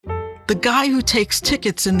The guy who takes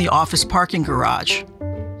tickets in the office parking garage.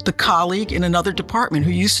 The colleague in another department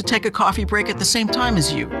who used to take a coffee break at the same time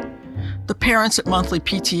as you. The parents at monthly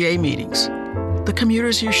PTA meetings. The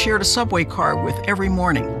commuters you shared a subway car with every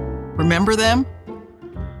morning. Remember them?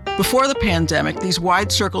 Before the pandemic, these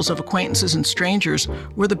wide circles of acquaintances and strangers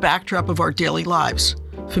were the backdrop of our daily lives.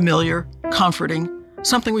 Familiar, comforting,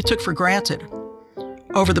 something we took for granted.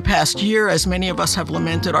 Over the past year, as many of us have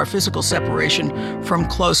lamented our physical separation from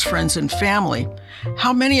close friends and family,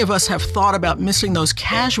 how many of us have thought about missing those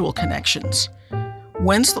casual connections?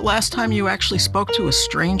 When's the last time you actually spoke to a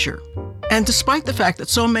stranger? And despite the fact that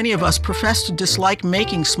so many of us profess to dislike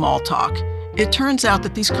making small talk, it turns out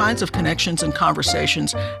that these kinds of connections and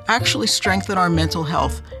conversations actually strengthen our mental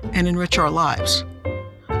health and enrich our lives.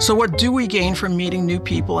 So what do we gain from meeting new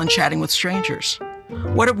people and chatting with strangers?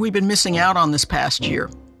 What have we been missing out on this past year?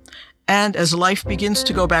 And as life begins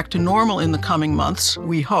to go back to normal in the coming months,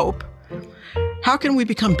 we hope, how can we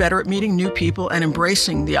become better at meeting new people and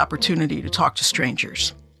embracing the opportunity to talk to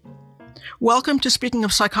strangers? Welcome to Speaking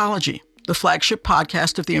of Psychology, the flagship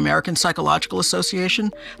podcast of the American Psychological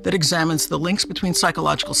Association that examines the links between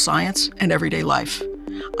psychological science and everyday life.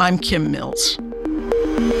 I'm Kim Mills.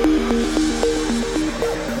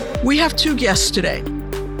 We have two guests today.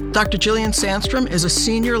 Dr. Gillian Sandstrom is a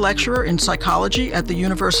senior lecturer in psychology at the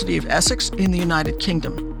University of Essex in the United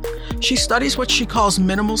Kingdom. She studies what she calls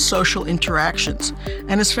minimal social interactions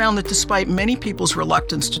and has found that despite many people's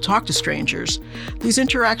reluctance to talk to strangers, these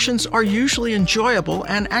interactions are usually enjoyable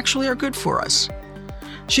and actually are good for us.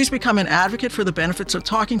 She's become an advocate for the benefits of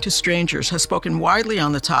talking to strangers, has spoken widely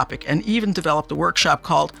on the topic, and even developed a workshop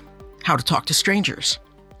called How to Talk to Strangers.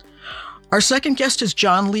 Our second guest is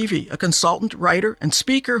Jon Levy, a consultant, writer, and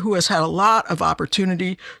speaker who has had a lot of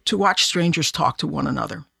opportunity to watch strangers talk to one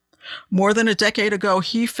another. More than a decade ago,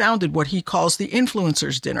 he founded what he calls the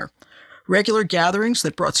Influencers Dinner, regular gatherings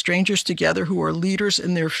that brought strangers together who are leaders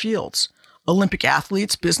in their fields, Olympic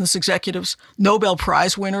athletes, business executives, Nobel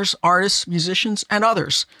Prize winners, artists, musicians, and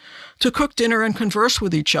others, to cook dinner and converse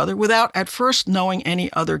with each other without at first knowing any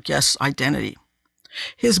other guest's identity.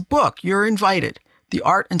 His book, You're Invited, The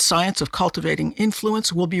Art and Science of Cultivating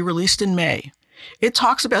Influence, will be released in May. It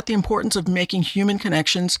talks about the importance of making human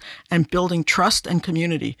connections and building trust and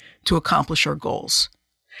community to accomplish our goals.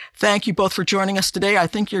 Thank you both for joining us today. I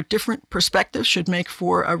think your different perspectives should make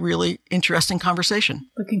for a really interesting conversation.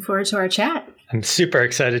 Looking forward to our chat. I'm super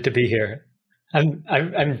excited to be here.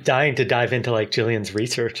 I'm dying to dive into Gillian's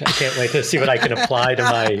research. I can't wait to see what I can apply to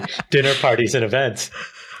my dinner parties and events.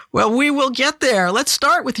 Well, we will get there. Let's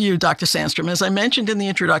start with you, Dr. Sandstrom. As I mentioned in the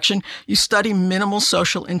introduction, you study minimal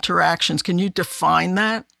social interactions. Can you define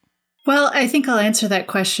that? Well, I think I'll answer that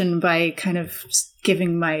question by kind of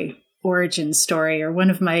giving my origin story, or one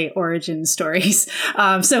of my origin stories.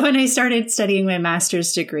 So when I started studying my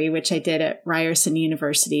master's degree, which I did at Ryerson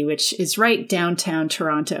University, which is right downtown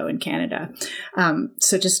Toronto in Canada,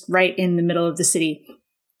 so just right in the middle of the city.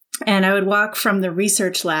 And I would walk from the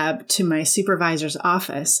research lab to my supervisor's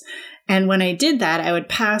office. And when I did that, I would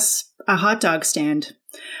pass a hot dog stand.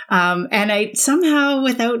 And I somehow,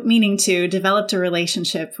 without meaning to, developed a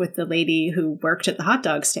relationship with the lady who worked at the hot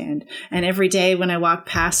dog stand. And every day when I walked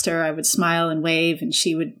past her, I would smile and wave, and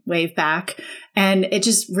she would wave back. And it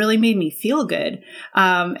just really made me feel good.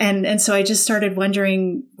 And so I just started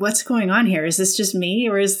wondering, what's going on here? Is this just me,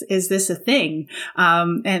 or is this a thing?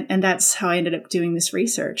 And that's how I ended up doing this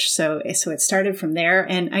research. So it started from there.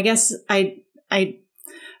 And I guess I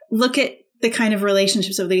look at the kind of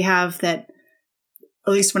relationships that we have that,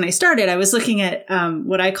 at least when I started, I was looking at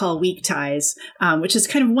what I call weak ties, which is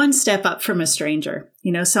kind of one step up from a stranger,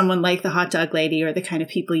 someone like the hot dog lady or the kind of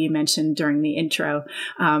people you mentioned during the intro.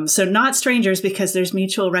 So not strangers, because there's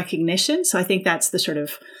mutual recognition. So I think that's the sort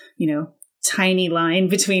of, tiny line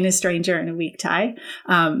between a stranger and a weak tie.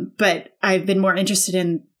 But I've been more interested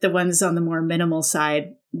in the ones on the more minimal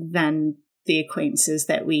side than the acquaintances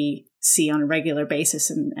that we see on a regular basis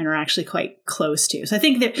and are actually quite close to. So I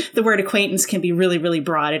think that the word acquaintance can be really, really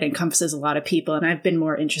broad. It encompasses a lot of people. And I've been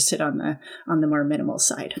more interested on the more minimal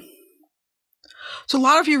side. So a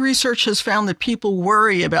lot of your research has found that people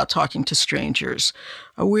worry about talking to strangers.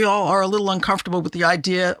 We all are a little uncomfortable with the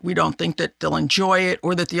idea. We don't think that they'll enjoy it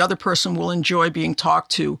or that the other person will enjoy being talked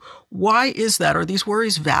to. Why is that? Are these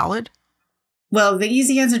worries valid? Well, the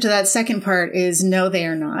easy answer to that second part is no, they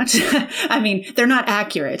are not. I mean, they're not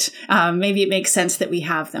accurate. Maybe it makes sense that we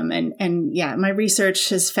have them. And yeah, my research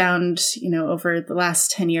has found, over the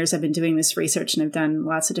last 10 years, I've been doing this research and I've done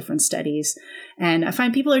lots of different studies. And I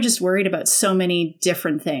find people are just worried about so many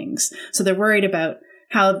different things. So they're worried about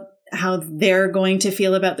how they're going to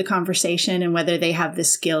feel about the conversation and whether they have the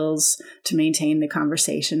skills to maintain the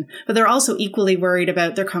conversation. But they're also equally worried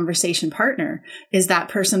about their conversation partner. Is that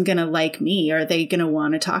person going to like me? Are they going to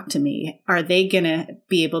want to talk to me? Are they going to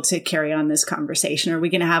be able to carry on this conversation? Are we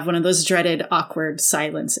going to have one of those dreaded awkward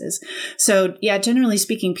silences? So yeah, generally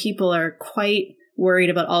speaking, people are quite worried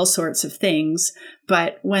about all sorts of things.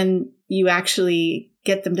 But when you actually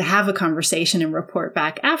get them to have a conversation and report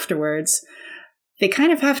back afterwards, they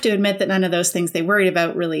kind of have to admit that none of those things they worried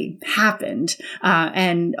about really happened.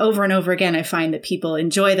 And over again, I find that people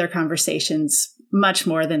enjoy their conversations much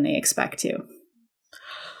more than they expect to.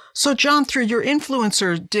 So, Jon, through your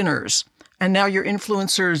influencer dinners and now your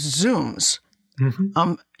influencer Zooms,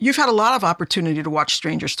 you've had a lot of opportunity to watch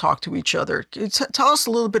strangers talk to each other. Tell us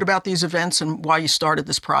a little bit about these events and why you started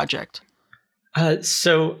this project.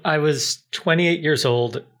 So I was 28 years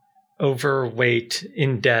old, overweight,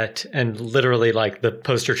 in debt, and literally like the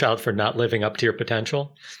poster child for not living up to your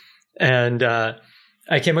potential. And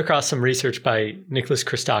I came across some research by Nicholas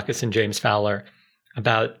Christakis and James Fowler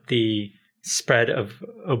about the spread of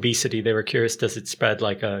obesity. They were curious, does it spread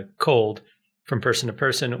like a cold from person to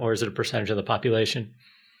person, or is it a percentage of the population?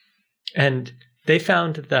 And they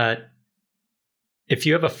found that if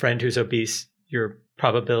you have a friend who's obese, your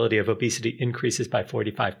probability of obesity increases by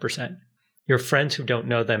 45%. Your friends who don't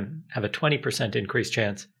know them have a 20% increased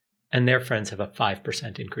chance, and their friends have a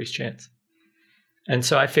 5% increased chance. And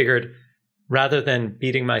so I figured, rather than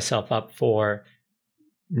beating myself up for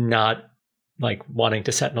not like wanting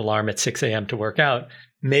to set an alarm at 6 a.m. to work out,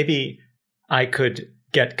 maybe I could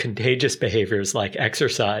get contagious behaviors like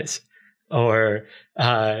exercise or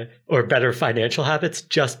better financial habits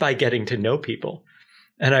just by getting to know people.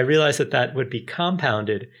 And I realized that that would be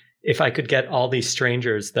compounded if I could get all these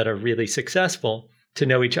strangers that are really successful to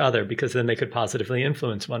know each other, because then they could positively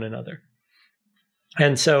influence one another.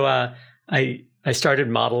 And so I started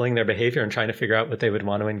modeling their behavior and trying to figure out what they would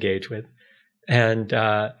want to engage with. And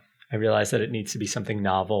I realized that it needs to be something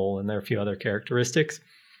novel, and there are a few other characteristics.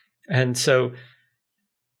 And so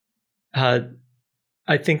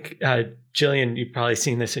I think, Gillian, you've probably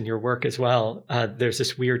seen this in your work as well. There's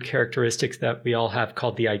this weird characteristic that we all have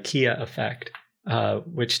called the IKEA effect,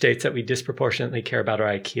 which states that we disproportionately care about our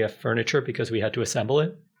IKEA furniture because we had to assemble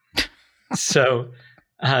it. So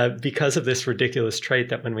because of this ridiculous trait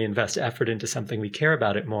that when we invest effort into something, we care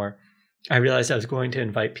about it more, I realized I was going to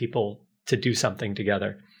invite people to do something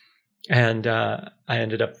together. And I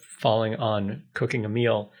ended up falling on cooking a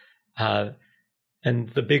meal. And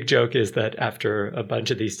the big joke is that after a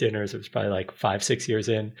bunch of these dinners, it was probably like 5-6 years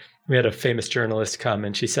in, we had a famous journalist come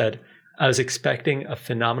and she said, I was expecting a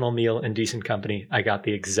phenomenal meal and decent company. I got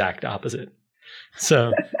the exact opposite.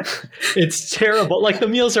 So it's terrible. Like the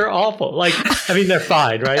meals are awful. Like, I mean, they're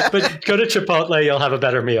fine, right? But go to Chipotle, you'll have a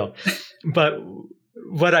better meal. But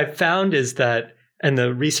what I found is that, and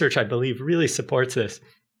the research I believe really supports this,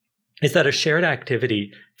 is that a shared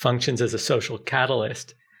activity functions as a social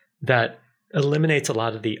catalyst that eliminates a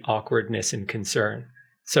lot of the awkwardness and concern.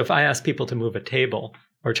 So if I ask people to move a table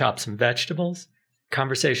or chop some vegetables,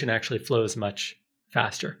 conversation actually flows much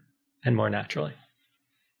faster and more naturally.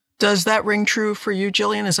 Does that ring true for you,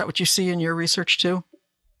 Gillian? Is that what you see in your research too?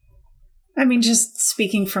 I mean, just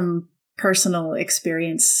speaking from personal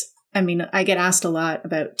experience, I mean, I get asked a lot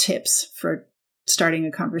about tips for starting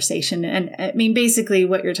a conversation. And I mean, basically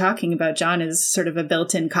what you're talking about, Jon, is sort of a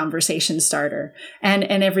built-in conversation starter. And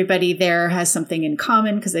everybody there has something in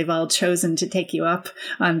common because they've all chosen to take you up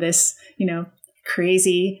on this,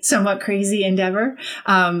 somewhat crazy endeavor.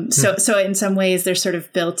 So in some ways, they're sort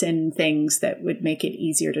of built-in things that would make it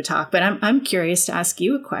easier to talk. But I'm curious to ask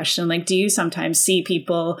you a question. Like, do you sometimes see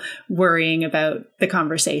people worrying about the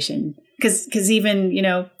conversation? Because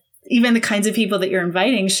even the kinds of people that you're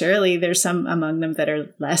inviting, surely there's some among them that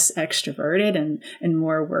are less extroverted and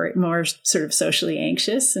more sort of socially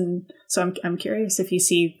anxious. And so I'm curious if you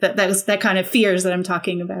see that kind of fears that I'm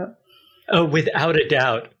talking about. Oh, without a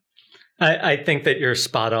doubt. I think that you're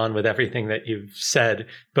spot on with everything that you've said,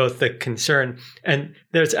 both the concern, and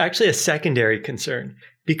there's actually a secondary concern.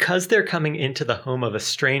 Because they're coming into the home of a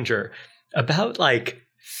stranger, about like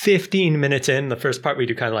 15 minutes in, the first part we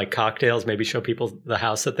do kind of like cocktails, maybe show people the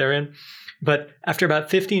house that they're in. But after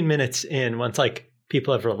about 15 minutes in, once like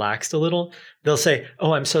people have relaxed a little, they'll say,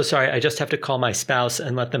 oh, I'm so sorry. I just have to call my spouse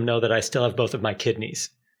and let them know that I still have both of my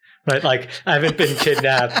kidneys. Right? Like, I haven't been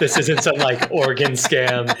kidnapped. This isn't some like organ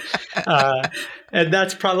scam. And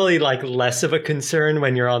that's probably like less of a concern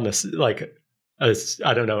when you're on this, like,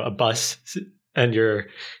 a bus and you're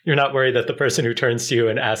not worried that the person who turns to you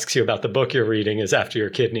and asks you about the book you're reading is after your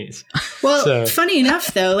kidneys. Well, funny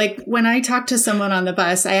enough, though, like when I talk to someone on the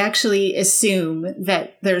bus, I actually assume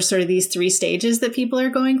that there's sort of these 3 stages that people are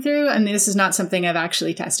going through. I mean, this is not something I've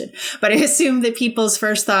actually tested, but I assume that people's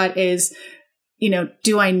first thought is,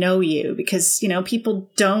 do I know you? Because, people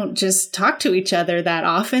don't just talk to each other that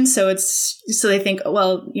often. So they think,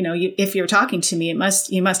 well, if you're talking to me,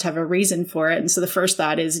 you must have a reason for it. And so the first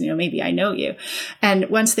thought is, maybe I know you. And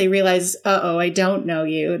once they realize, I don't know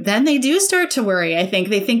you, then they do start to worry. I think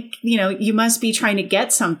they think, you must be trying to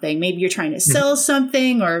get something. Maybe you're trying to sell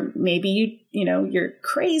something, or maybe you're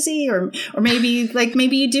crazy, or maybe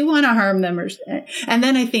you do want to harm them. And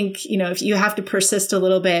then I think, if you have to persist a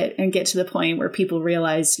little bit and get to the point where people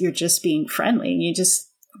realize you're just being friendly and you just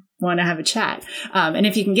want to have a chat. And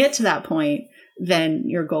if you can get to that point, then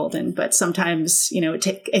you're golden. But sometimes,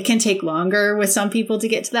 it can take longer with some people to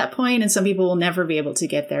get to that point, and some people will never be able to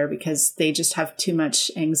get there because they just have too much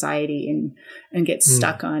anxiety and get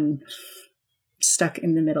stuck in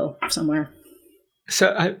the middle somewhere.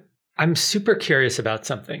 So I'm super curious about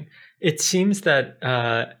something. It seems that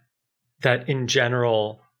that in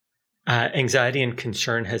general, anxiety and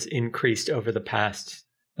concern has increased over the past,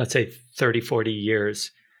 let's say, 30, 40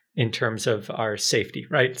 years in terms of our safety,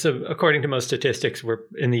 right? So according to most statistics, we're,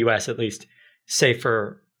 in the US at least,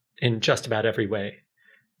 safer in just about every way.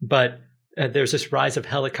 But there's this rise of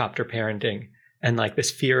helicopter parenting and like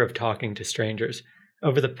this fear of talking to strangers.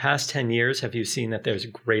 Over the past 10 years, have you seen that there's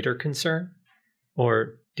greater concern?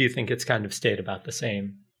 Or do you think it's kind of stayed about the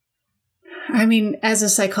same? I mean, as a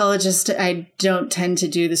psychologist, I don't tend to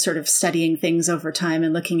do the sort of studying things over time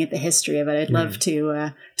and looking at the history of it. I'd love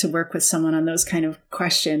to work with someone on those kind of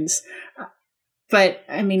questions. But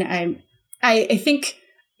I mean, I think,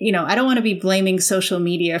 I don't want to be blaming social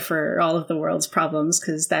media for all of the world's problems,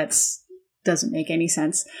 because doesn't make any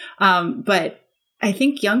sense. But I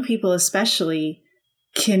think young people especially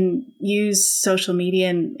can use social media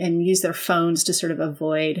and use their phones to sort of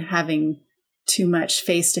avoid having too much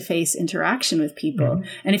face-to-face interaction with people. Mm-hmm.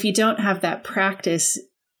 And if you don't have that practice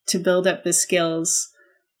to build up the skills,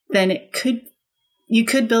 then you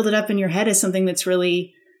could build it up in your head as something that's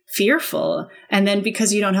really fearful. And then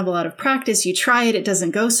because you don't have a lot of practice, you try it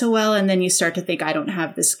doesn't go so well. And then you start to think, I don't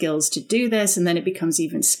have the skills to do this. And then it becomes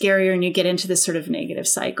even scarier and you get into this sort of negative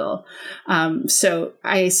cycle. So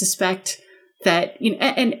I suspect that,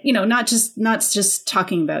 not just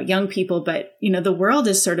talking about young people, but, the world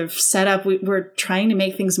is sort of set up. We're trying to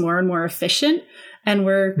make things more and more efficient, and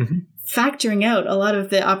we're factoring out a lot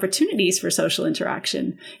of the opportunities for social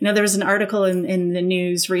interaction. There was an article in the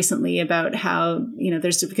news recently about how,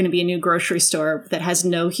 there's going to be a new grocery store that has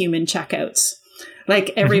no human checkouts.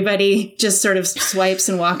 Like everybody just sort of swipes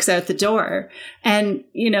and walks out the door. And,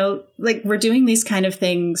 we're doing these kind of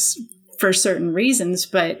things for certain reasons,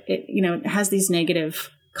 but it has these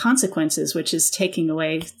negative consequences, which is taking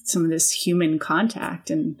away some of this human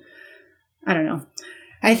contact. And I don't know.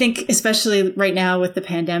 I think especially right now with the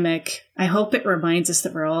pandemic, I hope it reminds us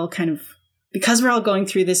that we're all because we're all going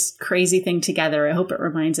through this crazy thing together, I hope it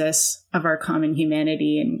reminds us of our common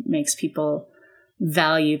humanity and makes people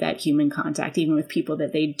value that human contact, even with people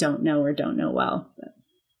that they don't know or don't know well.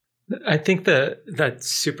 I think that's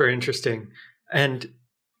super interesting. And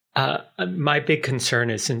my big concern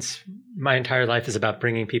is, since my entire life is about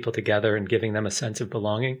bringing people together and giving them a sense of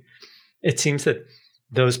belonging, it seems that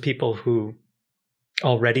those people who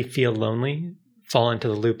already feel lonely fall into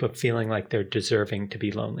the loop of feeling like they're deserving to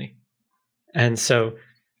be lonely. And so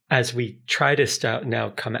as we try to now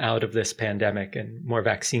come out of this pandemic and more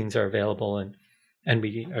vaccines are available and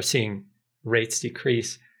we are seeing rates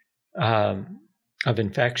decrease of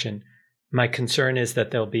infection, my concern is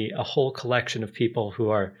that there'll be a whole collection of people who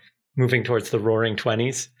are moving towards the roaring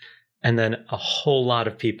 20s, and then a whole lot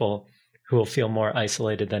of people who will feel more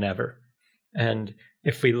isolated than ever. And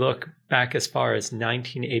if we look back as far as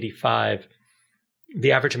 1985,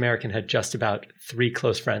 the average American had just about 3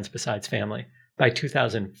 close friends besides family. By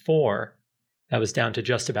 2004, that was down to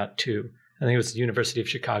just about 2. I think it was the University of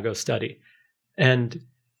Chicago study. And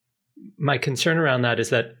my concern around that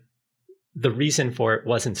is that the reason for it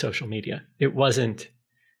wasn't social media. It wasn't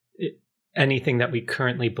anything that we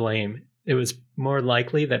currently blame. It was more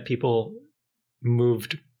likely that people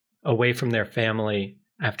moved away from their family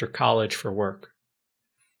after college for work.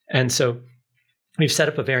 And so we've set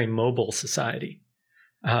up a very mobile society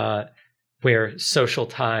where social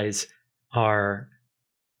ties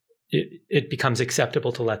it becomes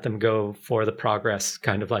acceptable to let them go for the progress,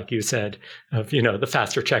 kind of like you said, of, the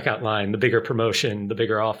faster checkout line, the bigger promotion, the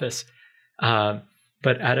bigger office.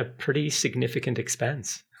 But at a pretty significant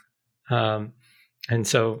expense. And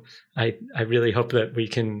so I really hope that we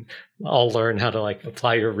can all learn how to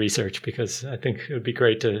apply your research, because I think it would be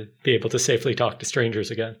great to be able to safely talk to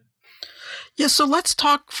strangers again. Yeah, so let's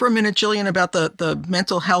talk for a minute, Gillian, about the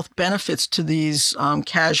mental health benefits to these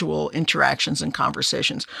casual interactions and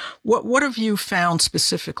conversations. What have you found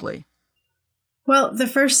specifically? Well, the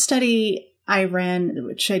first study I ran,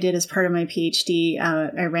 which I did as part of my PhD,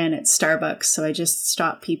 I ran at Starbucks. So I just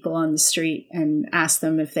stopped people on the street and asked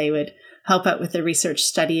them if they would help out with the research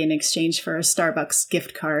study in exchange for a Starbucks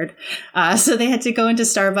gift card. So they had to go into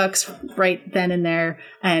Starbucks right then and there.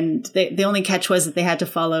 And the only catch was that they had to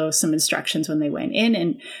follow some instructions when they went in.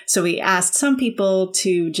 And so we asked some people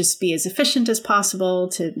to just be as efficient as possible,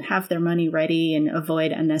 to have their money ready and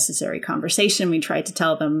avoid unnecessary conversation. We tried to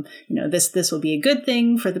tell them, this will be a good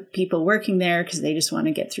thing for the people working there because they just want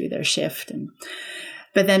to get through their shift.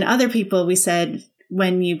 But then other people, we said,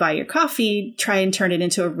 when you buy your coffee, try and turn it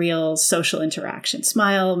into a real social interaction.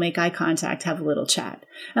 Smile, make eye contact, have a little chat.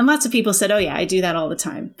 And lots of people said, oh yeah, I do that all the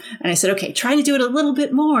time. And I said, okay, try to do it a little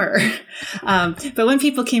bit more. But when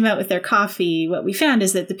people came out with their coffee, what we found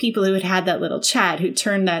is that the people who had that little chat, who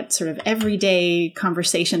turned that sort of everyday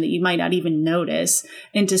conversation that you might not even notice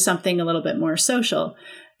into something a little bit more social,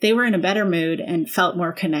 they were in a better mood and felt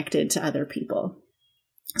more connected to other people.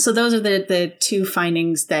 So those are the two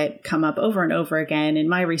findings that come up over and over again in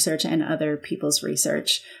my research and other people's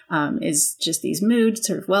research, is just these mood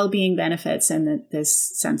sort of well-being benefits and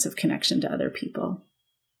this sense of connection to other people.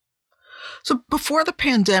 So before the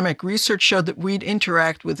pandemic, research showed that we'd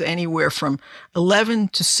interact with anywhere from 11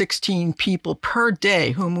 to 16 people per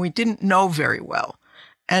day whom we didn't know very well.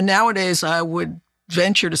 And nowadays, I would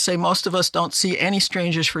venture to say most of us don't see any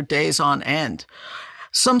strangers for days on end.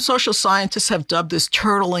 Some social scientists have dubbed this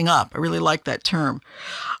turtling up. I really like that term.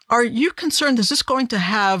 Are you concerned, is this going to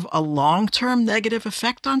have a long-term negative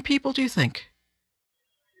effect on people, do you think?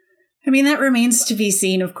 I mean, that remains to be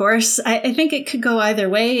seen, of course. I think it could go either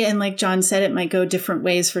way. And like Jon said, it might go different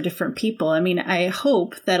ways for different people. I mean, I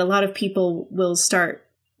hope that a lot of people will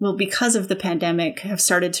because of the pandemic, have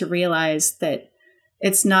started to realize that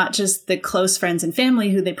it's not just the close friends and family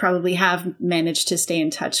who they probably have managed to stay in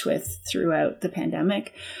touch with throughout the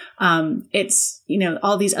pandemic. It's,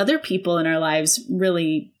 all these other people in our lives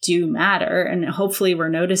really do matter. And hopefully we're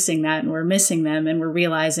noticing that and we're missing them and we're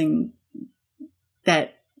realizing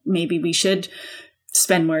that maybe we should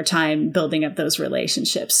spend more time building up those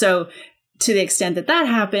relationships. So to the extent that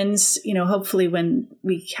happens, hopefully when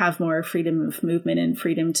we have more freedom of movement and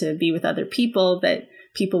freedom to be with other people, that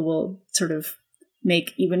people will sort of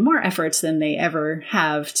make even more efforts than they ever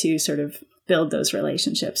have to sort of build those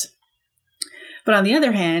relationships. But on the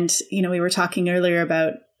other hand, we were talking earlier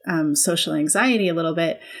about social anxiety a little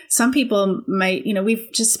bit. Some people might, we've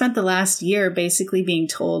just spent the last year basically being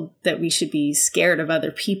told that we should be scared of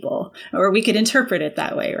other people, or we could interpret it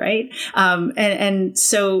that way, right? And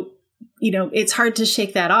so, it's hard to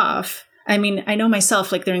shake that off. I mean, I know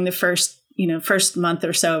myself, like during the first month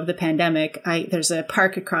or so of the pandemic, there's a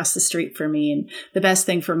park across the street for me. And the best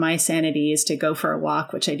thing for my sanity is to go for a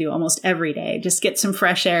walk, which I do almost every day, just get some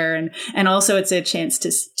fresh air. And also it's a chance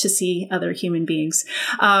to see other human beings.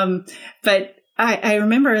 But I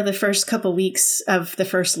remember the first couple weeks of the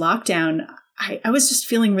first lockdown, I was just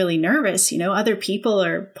feeling really nervous. Other people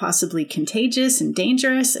are possibly contagious and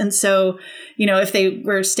dangerous. And so, if they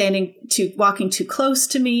were walking too close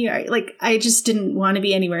to me, I just didn't want to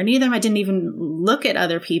be anywhere near them. I didn't even look at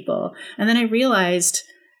other people. And then I realized,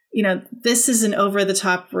 this is an over the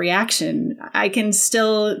top reaction. I can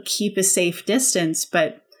still keep a safe distance,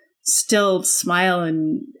 but still smile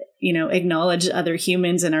and, acknowledge other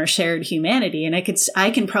humans and our shared humanity. And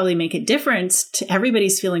I can probably make a difference to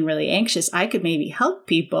everybody's feeling really anxious. I could maybe help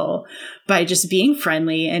people by just being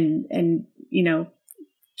friendly and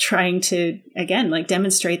trying to, again,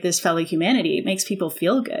 demonstrate this fellow humanity. It makes people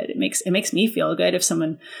feel good. It makes me feel good. If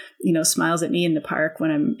someone, smiles at me in the park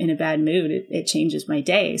when I'm in a bad mood, it changes my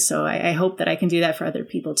day. So I hope that I can do that for other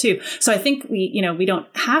people too. So I think we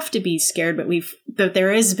don't have to be scared, but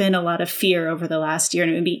there has been a lot of fear over the last year,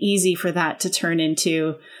 and it would be easy for that to turn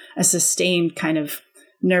into a sustained kind of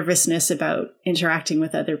nervousness about interacting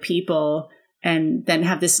with other people. And then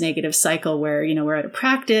have this negative cycle where, we're out of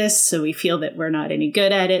practice. So we feel that we're not any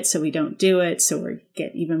good at it. So we don't do it. So we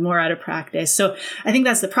get even more out of practice. So I think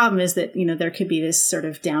that's the problem, is that, there could be this sort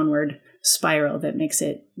of downward spiral that makes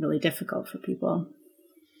it really difficult for people.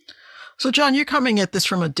 So Jon, you're coming at this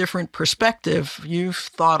from a different perspective. You've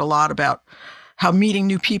thought a lot about how meeting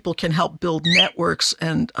new people can help build networks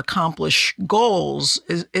and accomplish goals.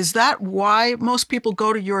 Is that why most people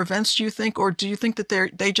go to your events, do you think? Or do you think that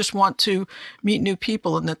they just want to meet new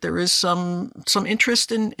people and that there is some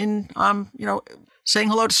interest in saying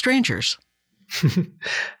hello to strangers?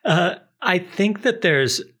 I think that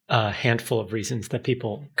there's a handful of reasons that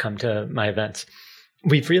people come to my events.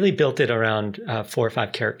 We've really built it around 4 or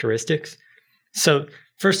 5 characteristics. So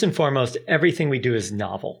first and foremost, everything we do is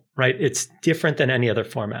novel, right? It's different than any other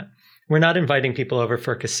format. We're not inviting people over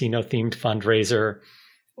for a casino-themed fundraiser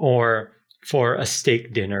or for a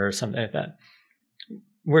steak dinner or something like that.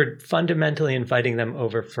 We're fundamentally inviting them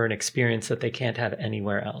over for an experience that they can't have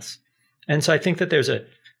anywhere else. And so I think that there's a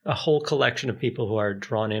whole collection of people who are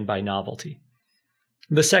drawn in by novelty.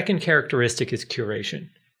 The second characteristic is curation,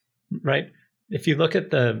 right? If you look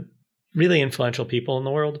at the really influential people in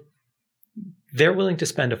the world, they're willing to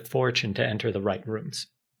spend a fortune to enter the right rooms.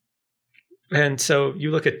 And so you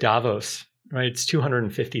look at Davos, right? It's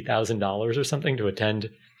 $250,000 or something to attend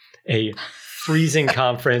a freezing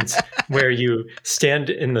conference where you stand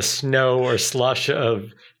in the snow or slush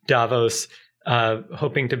of Davos,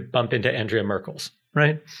 hoping to bump into Andrea Merkel's,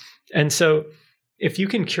 right? And so if you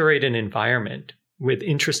can curate an environment with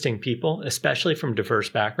interesting people, especially from diverse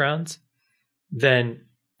backgrounds, then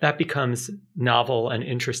that becomes novel and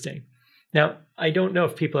interesting. Now, I don't know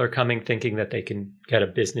if people are coming thinking that they can get a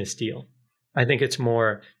business deal. I think it's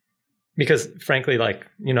more because, frankly,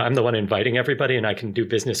 I'm the one inviting everybody and I can do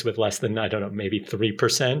business with less than, maybe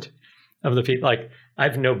 3% of the people. I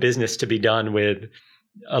have no business to be done with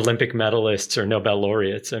Olympic medalists or Nobel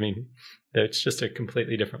laureates. I mean, it's just a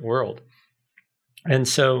completely different world. And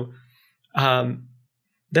so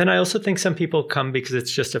then I also think some people come because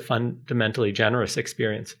it's just a fundamentally generous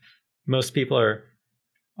experience. Most people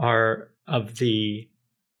are of the,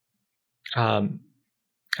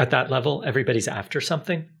 at that level, everybody's after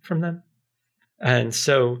something from them. And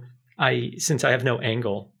so since I have no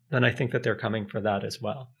angle, then I think that they're coming for that as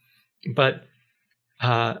well. But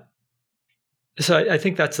so I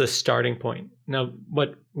think that's the starting point. Now,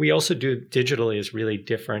 what we also do digitally is really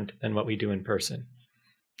different than what we do in person.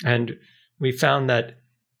 And we found that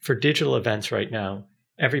for digital events right now,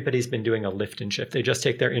 everybody's been doing a lift and shift. They just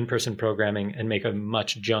take their in-person programming and make a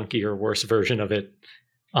much junkier, worse version of it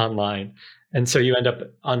online. And so you end up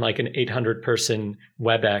on an 800-person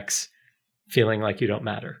WebEx feeling like you don't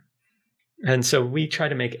matter. And so we try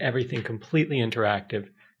to make everything completely interactive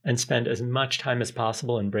and spend as much time as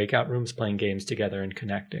possible in breakout rooms playing games together and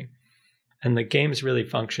connecting. And the games really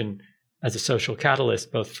function as a social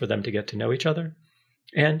catalyst, both for them to get to know each other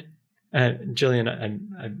and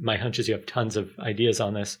Gillian, my hunch is you have tons of ideas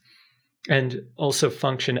on this, and also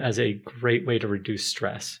function as a great way to reduce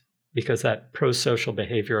stress, because that pro-social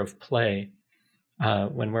behavior of play,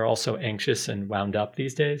 when we're all so anxious and wound up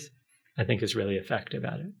these days, I think is really effective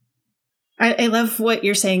at it. I love what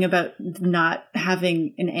you're saying about not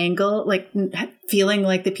having an angle, feeling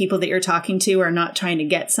like the people that you're talking to are not trying to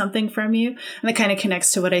get something from you. And that kind of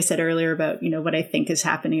connects to what I said earlier about, what I think is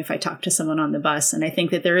happening if I talk to someone on the bus. And I think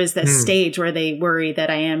that there is this stage where they worry that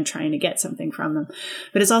I am trying to get something from them.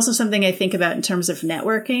 But it's also something I think about in terms of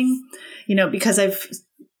networking, because I've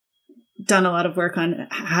done a lot of work on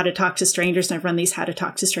how to talk to strangers and I've run these how to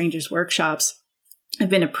talk to strangers workshops. I've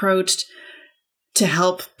been approached to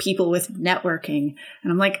help people with networking.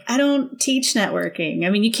 And I'm like, I don't teach networking. I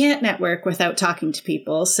mean, you can't network without talking to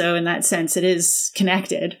people. So in that sense, it is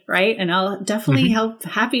connected, right? And I'll definitely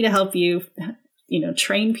happy to help you,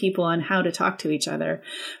 train people on how to talk to each other.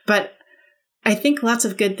 But I think lots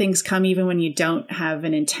of good things come even when you don't have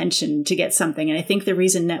an intention to get something. And I think the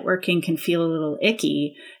reason networking can feel a little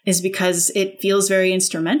icky is because it feels very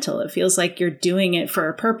instrumental. It feels like you're doing it for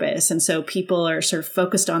a purpose. And so people are sort of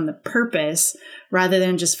focused on the purpose rather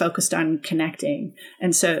than just focused on connecting.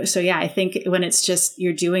 And so yeah, I think when it's just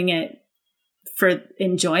you're doing it for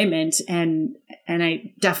enjoyment, and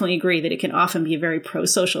I definitely agree that it can often be a very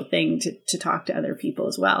pro-social thing to talk to other people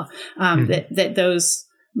as well, that those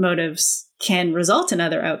motives can result in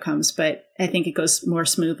other outcomes, but I think it goes more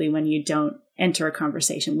smoothly when you don't enter a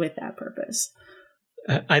conversation with that purpose.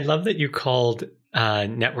 I love that you called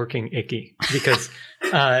networking icky, because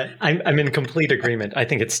I'm in complete agreement. I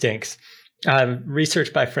think it stinks.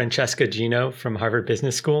 Research by Francesca Gino from Harvard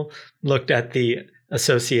Business School looked at the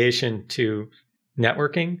association to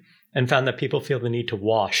networking and found that people feel the need to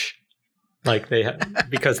wash,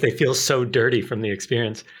 because they feel so dirty from the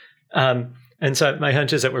experience. And so my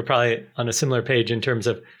hunch is that we're probably on a similar page in terms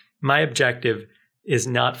of my objective is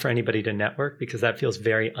not for anybody to network, because that feels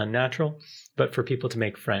very unnatural, but for people to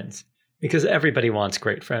make friends, because everybody wants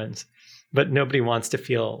great friends. but nobody wants to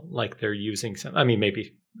feel like they're using some. I mean,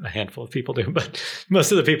 maybe a handful of people do, but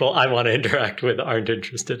most of the people I want to interact with aren't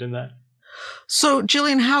interested in that. So,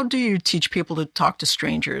 Gillian, how do you teach people to talk to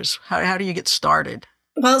strangers? How do you get started?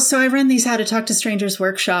 Well, so I run these How to Talk to Strangers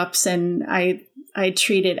workshops, and I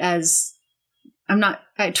treat it as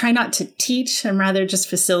I try not to teach. I'm rather just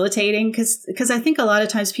facilitating because I think a lot of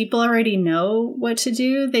times people already know what to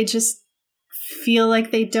do. They just feel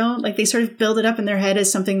like they don't, like they sort of build it up in their head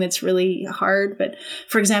as something that's really hard. But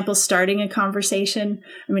for example, starting a conversation.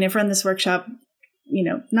 I mean, I've run this workshop,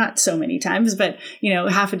 not so many times, but,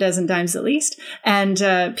 half a dozen times at least.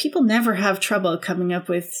 And people never have trouble coming up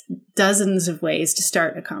with dozens of ways to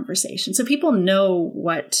start a conversation. So people know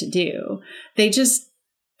what to do. They just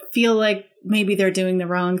feel like maybe they're doing the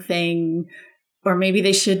wrong thing, or maybe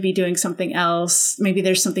they should be doing something else. Maybe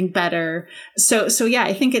there's something better. So yeah,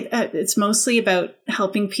 I think it's mostly about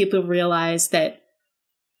helping people realize that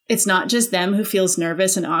it's not just them who feels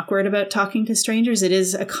nervous and awkward about talking to strangers. It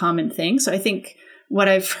is a common thing. So I think what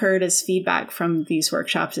I've heard as feedback from these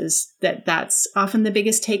workshops is that that's often the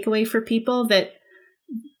biggest takeaway for people, that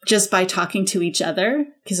just by talking to each other,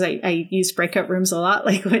 because I use breakout rooms a lot,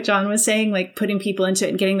 like what Jon was saying, like putting people into it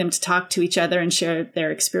and getting them to talk to each other and share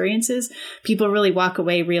their experiences, people really walk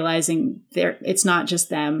away realizing it's not just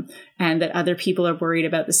them, and that other people are worried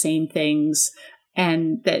about the same things,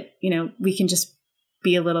 and that, we can just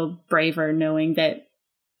be a little braver knowing that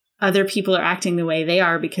other people are acting the way they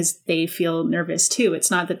are because they feel nervous too.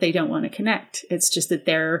 It's not that they don't want to connect. It's just that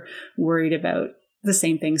they're worried about the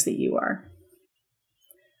same things that you are.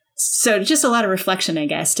 So just a lot of reflection, I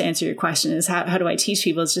guess, to answer your question is how do I teach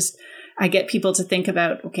people? It's just, I get people to think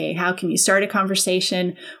about, okay, how can you start a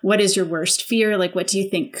conversation? What is your worst fear? Like, what do you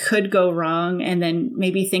think could go wrong? And then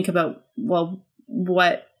maybe think about, well,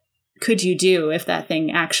 what could you do if that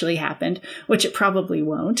thing actually happened, which it probably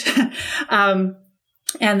won't.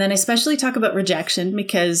 And then I especially talk about rejection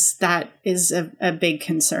because that is a big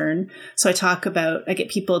concern. So I get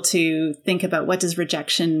people to think about, what does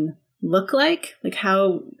rejection look like? Like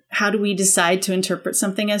how do we decide to interpret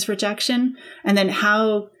something as rejection? And then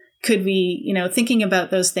how could we, thinking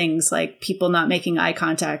about those things like people not making eye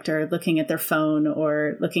contact or looking at their phone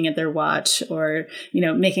or looking at their watch or,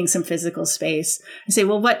 making some physical space, and say,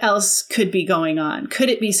 well, what else could be going on? Could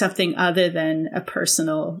it be something other than a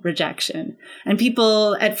personal rejection? And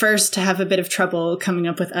people at first have a bit of trouble coming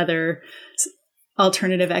up with other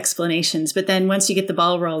alternative explanations. But then once you get the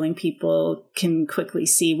ball rolling, people can quickly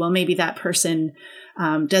see, well, maybe that person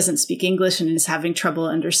doesn't speak English and is having trouble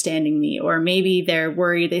understanding me, or maybe they're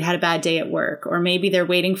worried they had a bad day at work, or maybe they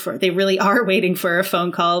really are waiting for a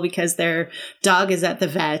phone call because their dog is at the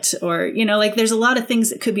vet, or, there's a lot of things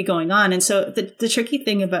that could be going on. And so the tricky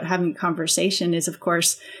thing about having a conversation is, of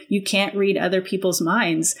course, you can't read other people's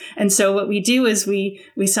minds. And so what we do is we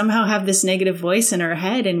somehow have this negative voice in our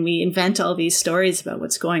head and we invent all these stories about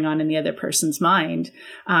what's going on in the other person's mind.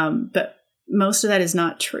 But most of that is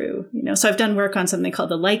not true. So I've done work on something called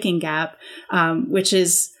the liking gap, which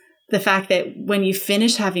is the fact that when you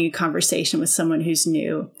finish having a conversation with someone who's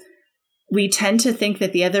new, we tend to think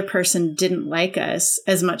that the other person didn't like us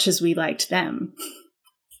as much as we liked them.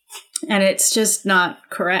 And it's just not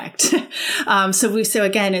correct. So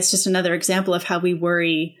again, it's just another example of how we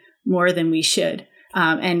worry more than we should.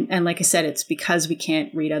 And like I said, it's because we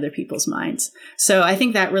can't read other people's minds. So I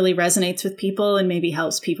think that really resonates with people and maybe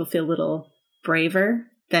helps people feel a little braver,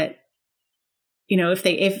 that,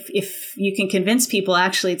 if you can convince people,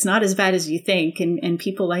 actually, it's not as bad as you think, and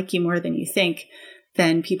people like you more than you think,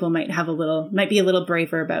 then people might be a little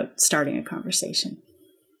braver about starting a conversation.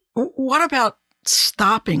 What about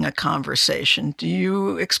stopping a conversation? Do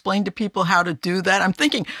you explain to people how to do that? I'm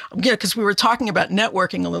thinking, because we were talking about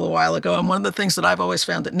networking a little while ago, and one of the things that I've always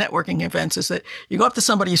found at networking events is that you go up to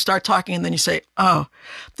somebody, you start talking, and then you say, oh,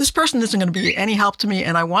 this person isn't going to be any help to me,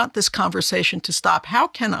 and I want this conversation to stop. How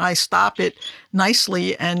can I stop it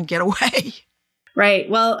nicely and get away? Right.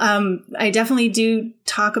 Well, I definitely do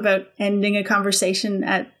talk about ending a conversation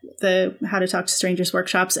at the How to Talk to Strangers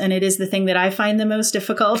workshops, and it is the thing that I find the most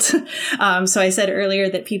difficult. So I said earlier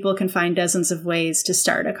that people can find dozens of ways to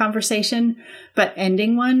start a conversation, but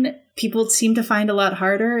ending one, people seem to find a lot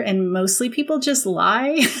harder, and mostly people just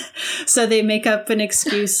lie. So they make up an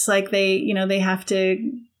excuse like they have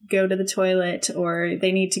to go to the toilet, or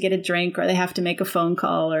they need to get a drink, or they have to make a phone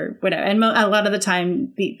call, or whatever. And a lot of the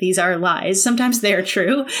time, these are lies. Sometimes they're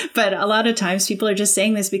true, but a lot of times people are just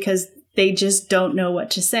saying this because they just don't know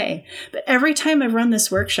what to say. But every time I run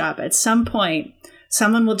this workshop, at some point,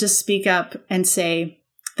 someone will just speak up and say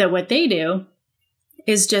that what they do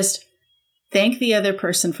is just thank the other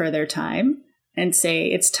person for their time, and say,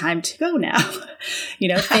 it's time to go now.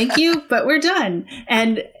 Thank you, but we're done.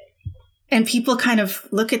 And people kind of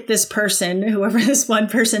look at this person, whoever this one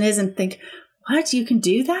person is, and think, what? You can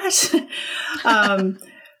do that?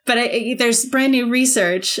 But there's brand new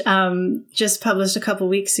research just published a couple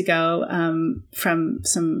weeks ago from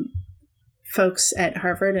some folks at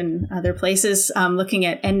Harvard and other places looking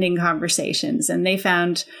at ending conversations. And they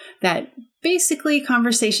found that basically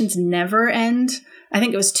conversations never end. I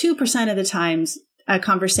think it was 2% of the times a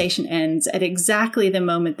conversation ends at exactly the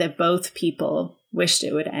moment that both people wished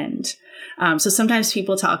it would end. So sometimes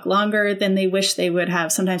people talk longer than they wish they would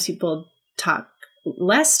have. Sometimes people talk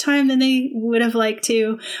less time than they would have liked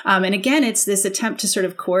to. And again, it's this attempt to sort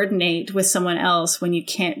of coordinate with someone else when you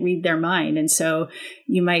can't read their mind. And so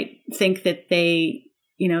you might think that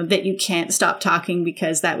that you can't stop talking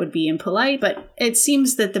because that would be impolite. But it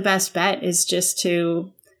seems that the best bet is just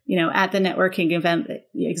to, at the networking event,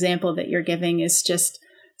 the example that you're giving is just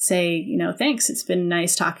say, thanks, it's been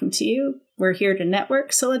nice talking to you. We're here to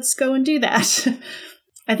network, so let's go and do that.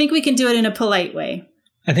 I think we can do it in a polite way.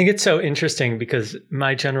 I think it's so interesting because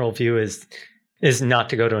my general view is not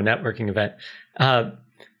to go to a networking event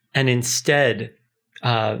and instead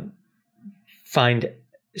find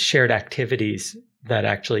shared activities that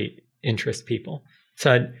actually interest people.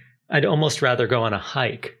 So I'd almost rather go on a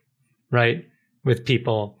hike, right, with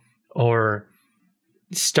people, or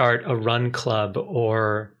start a run club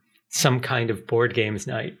or some kind of board games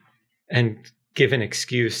night and give an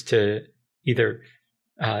excuse to either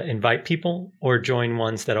invite people or join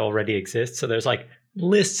ones that already exist. So there's like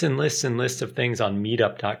lists and lists and lists of things on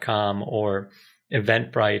meetup.com or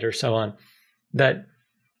Eventbrite or so on that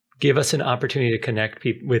give us an opportunity to connect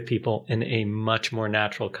with people in a much more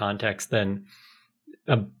natural context than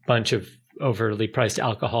a bunch of overly priced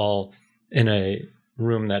alcohol in a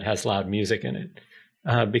room that has loud music in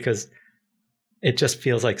it, because it just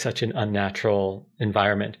feels like such an unnatural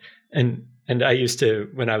environment. And I used to,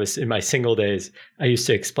 when I was in my single days, I used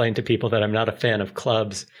to explain to people that I'm not a fan of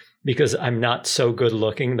clubs because I'm not so good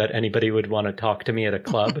looking that anybody would want to talk to me at a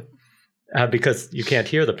club because you can't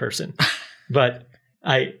hear the person. But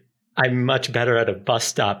I'm much better at a bus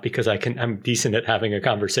stop because I'm decent at having a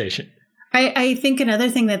conversation. I think another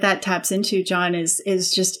thing that taps into, Jon,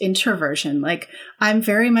 is just introversion. Like, I'm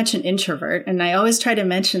very much an introvert, and I always try to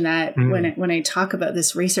mention that when I talk about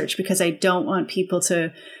this research, because I don't want people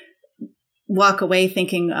to walk away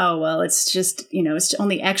thinking, oh, well, it's just, it's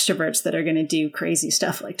only extroverts that are going to do crazy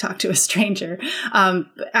stuff like talk to a stranger.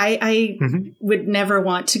 I would never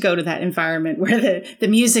want to go to that environment where the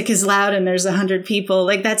music is loud and there's 100 people.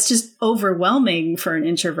 Like, that's just overwhelming for an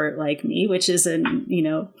introvert like me, which is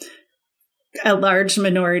a large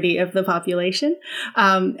minority of the population.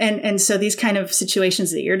 And so these kind of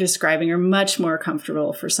situations that you're describing are much more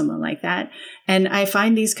comfortable for someone like that. And I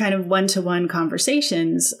find these kind of one-to-one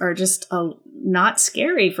conversations are just not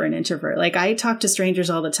scary for an introvert. Like, I talk to strangers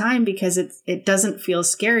all the time because it doesn't feel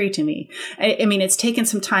scary to me. I mean, it's taken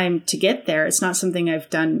some time to get there. It's not something I've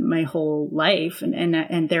done my whole life.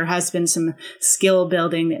 And there has been some skill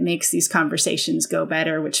building that makes these conversations go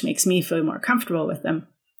better, which makes me feel more comfortable with them.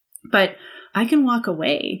 But I can walk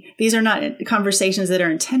away. These are not conversations that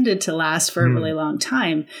are intended to last for a really long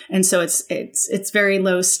time. And so it's very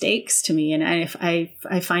low stakes to me. And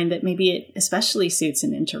I find that maybe it especially suits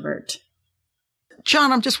an introvert.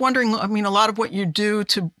 Jon, I'm just wondering, I mean, a lot of what you do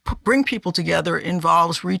to bring people together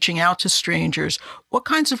involves reaching out to strangers. What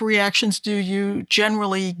kinds of reactions do you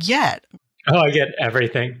generally get? Oh, I get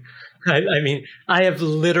everything. I mean, I have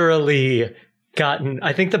literally gotten,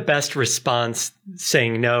 I think the best response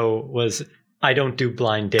saying no was, I don't do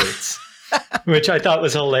blind dates, which I thought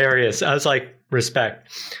was hilarious. I was like, respect.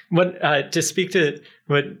 To speak to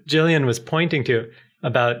what Gillian was pointing to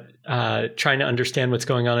about trying to understand what's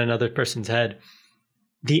going on in another person's head,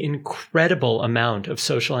 the incredible amount of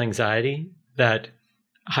social anxiety that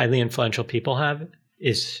highly influential people have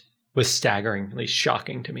was staggeringly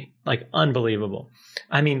shocking to me, like unbelievable.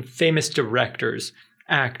 I mean, famous directors,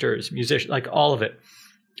 actors, musicians, like all of it.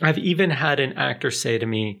 I've even had an actor say to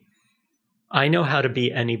me, I know how to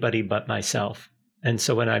be anybody but myself. And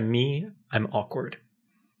so when I'm me, I'm awkward.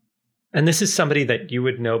 And this is somebody that you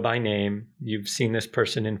would know by name. You've seen this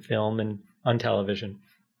person in film and on television.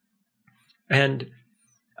 And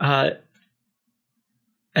I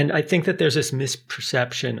think that there's this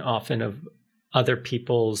misperception often of other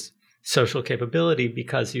people's social capability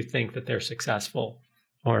because you think that they're successful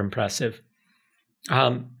or impressive.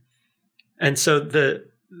 And so the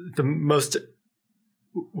most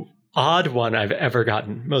odd one I've ever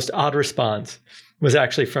gotten, most odd response, was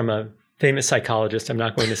actually from a famous psychologist. I'm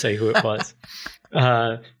not going to say who it was,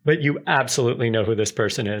 but you absolutely know who this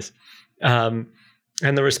person is. And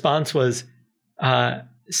the response was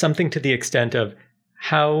something to the extent of,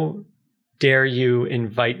 how dare you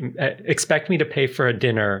expect me to pay for a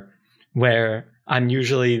dinner where I'm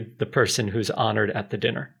usually the person who's honored at the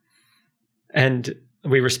dinner? And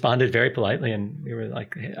we responded very politely, and we were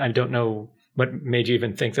like, I don't know what made you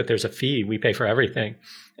even think that there's a fee. We pay for everything.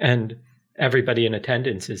 And everybody in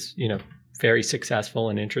attendance is, very successful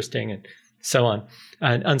and interesting and so on.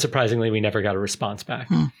 And unsurprisingly, we never got a response back.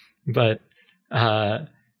 But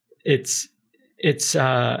it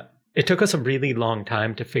took us a really long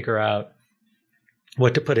time to figure out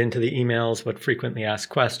what to put into the emails, what frequently asked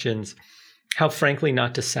questions, how frankly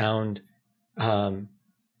not to sound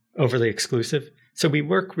overly exclusive. So we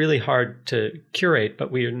work really hard to curate,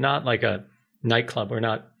 but we are not like a nightclub. We're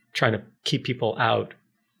not trying to keep people out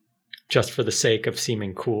just for the sake of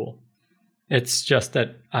seeming cool. It's just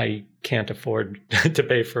that I can't afford to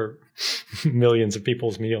pay for millions of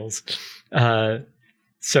people's meals.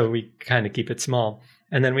 So we kind of keep it small.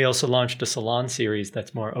 And then we also launched a salon series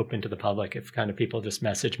that's more open to the public. If kind of people just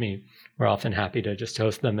message me, we're often happy to just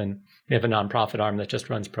host them. And we have a nonprofit arm that just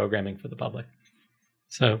runs programming for the public.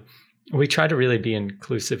 So we try to really be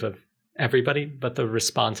inclusive of everybody, but the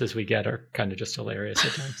responses we get are kind of just hilarious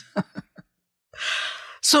at times.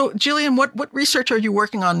 So, Gillian, what research are you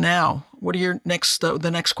working on now? What are your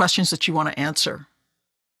the next questions that you want to answer?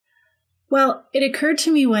 Well, it occurred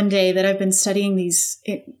to me one day that I've been studying these,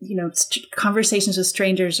 conversations with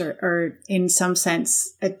strangers are in some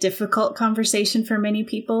sense a difficult conversation for many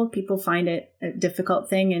people. People find it a difficult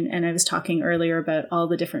thing. And I was talking earlier about all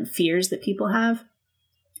the different fears that people have.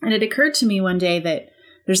 And it occurred to me one day that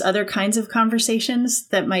there's other kinds of conversations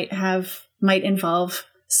that might involve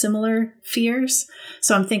similar fears.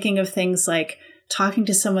 So I'm thinking of things like talking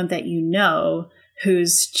to someone that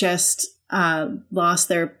who's just lost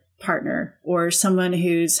their partner, or someone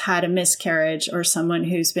who's had a miscarriage, or someone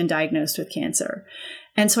who's been diagnosed with cancer.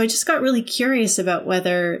 And so I just got really curious about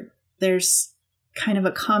whether there's kind of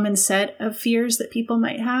a common set of fears that people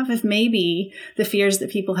might have, if maybe the fears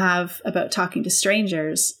that people have about talking to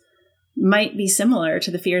strangers might be similar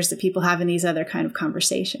to the fears that people have in these other kind of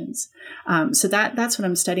conversations. So that's what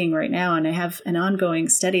I'm studying right now. And I have an ongoing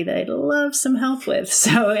study that I'd love some help with.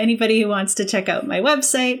 So anybody who wants to check out my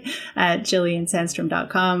website at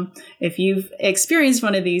gilliansandstrom.com, if you've experienced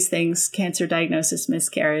one of these things, cancer diagnosis,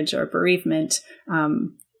 miscarriage, or bereavement,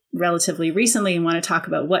 relatively recently, and want to talk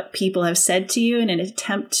about what people have said to you in an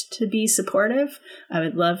attempt to be supportive, I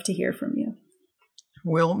would love to hear from you.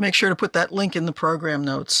 We'll make sure to put that link in the program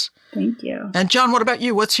notes. Thank you. And Jon, what about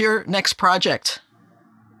you? What's your next project?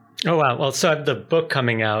 Oh, wow. Well, so I have the book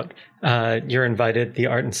coming out. You're Invited, The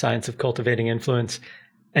Art and Science of Cultivating Influence.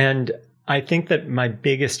 And I think that my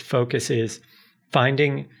biggest focus is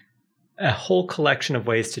finding a whole collection of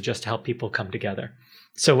ways to just help people come together.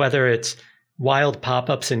 So whether it's wild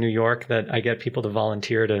pop-ups in New York that I get people to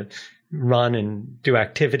volunteer to run and do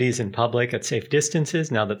activities in public at safe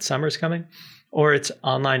distances now that summer's coming, or it's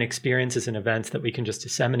online experiences and events that we can just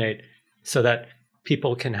disseminate so that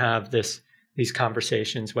people can have these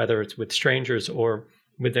conversations, whether it's with strangers or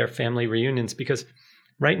with their family reunions. Because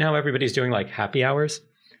right now everybody's doing like happy hours.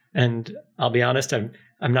 And I'll be honest, I'm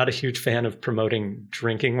not a huge fan of promoting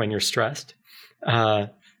drinking when you're stressed. I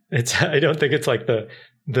don't think it's like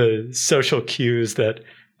the social cues that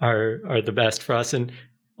are the best for us. And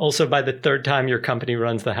also by the third time your company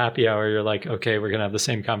runs the happy hour, you're like, okay, we're going to have the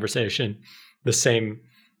same conversation. The same,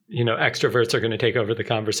 extroverts are going to take over the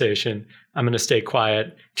conversation. I'm going to stay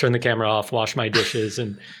quiet, turn the camera off, wash my dishes,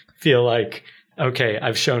 and feel like, okay,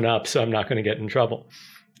 I've shown up, so I'm not going to get in trouble.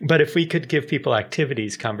 But if we could give people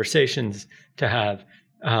activities, conversations to have,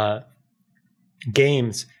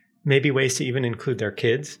 games, maybe ways to even include their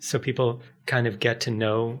kids so people kind of get to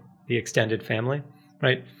know the extended family,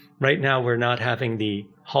 right? Right now, we're not having the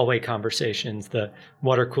hallway conversations, the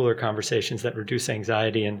water cooler conversations that reduce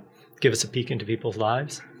anxiety and give us a peek into people's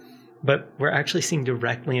lives, but we're actually seeing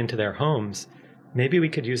directly into their homes. Maybe we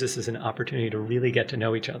could use this as an opportunity to really get to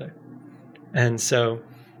know each other. And so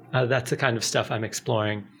that's the kind of stuff I'm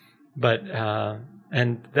exploring. But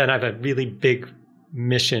and then I have a really big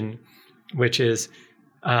mission, which is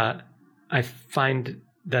I find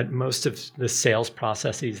that most of the sales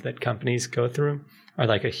processes that companies go through are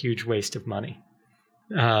like a huge waste of money.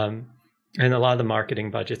 And a lot of the marketing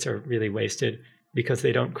budgets are really wasted because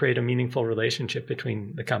they don't create a meaningful relationship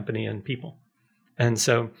between the company and people. And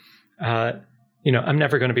so I'm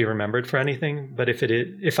never going to be remembered for anything, but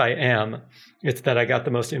if I am, it's that I got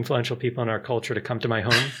the most influential people in our culture to come to my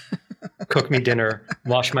home, cook me dinner,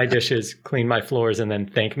 wash my dishes, clean my floors, and then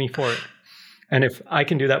thank me for it. And if I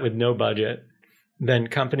can do that with no budget, then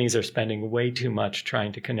companies are spending way too much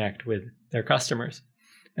trying to connect with their customers.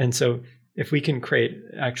 And so if we can create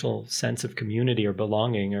actual sense of community or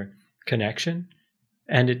belonging or connection,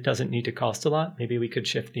 and it doesn't need to cost a lot, maybe we could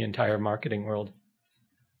shift the entire marketing world.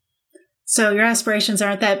 So your aspirations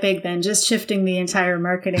aren't that big then, just shifting the entire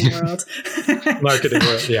marketing world. Marketing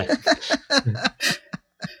world, yeah.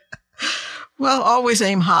 Well, always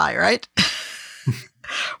aim high, right?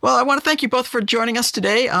 Well, I want to thank you both for joining us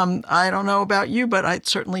today. I don't know about you, but I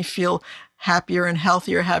certainly feel happier and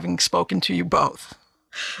healthier having spoken to you both.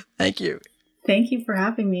 Thank you. Thank you for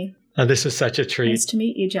having me. This was such a treat. Nice to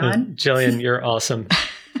meet you, Jon. Gillian, you're awesome.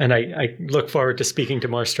 And I look forward to speaking to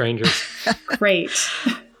more strangers. Great.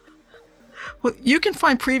 Well, you can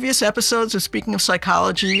find previous episodes of Speaking of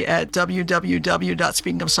Psychology at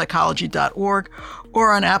www.speakingofpsychology.org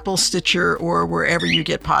or on Apple, Stitcher, or wherever you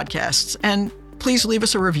get podcasts. And please leave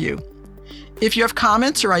us a review. If you have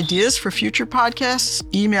comments or ideas for future podcasts,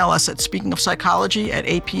 email us at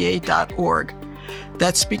speakingofpsychology@apa.org.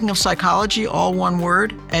 That's Speaking of Psychology, all one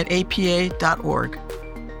word, at apa.org.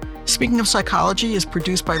 Speaking of Psychology is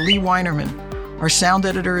produced by Lee Weinerman. Our sound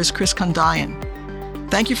editor is Chris Kondayan.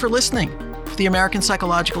 Thank you for listening. For the American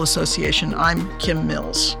Psychological Association, I'm Kim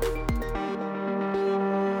Mills.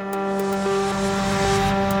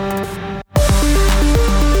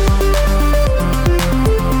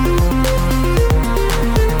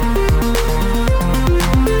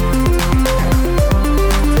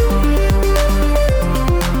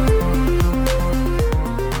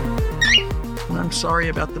 Sorry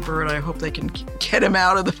about the bird. I hope they can get him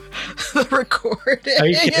out of the recording. Are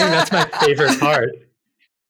you kidding? That's my favorite part.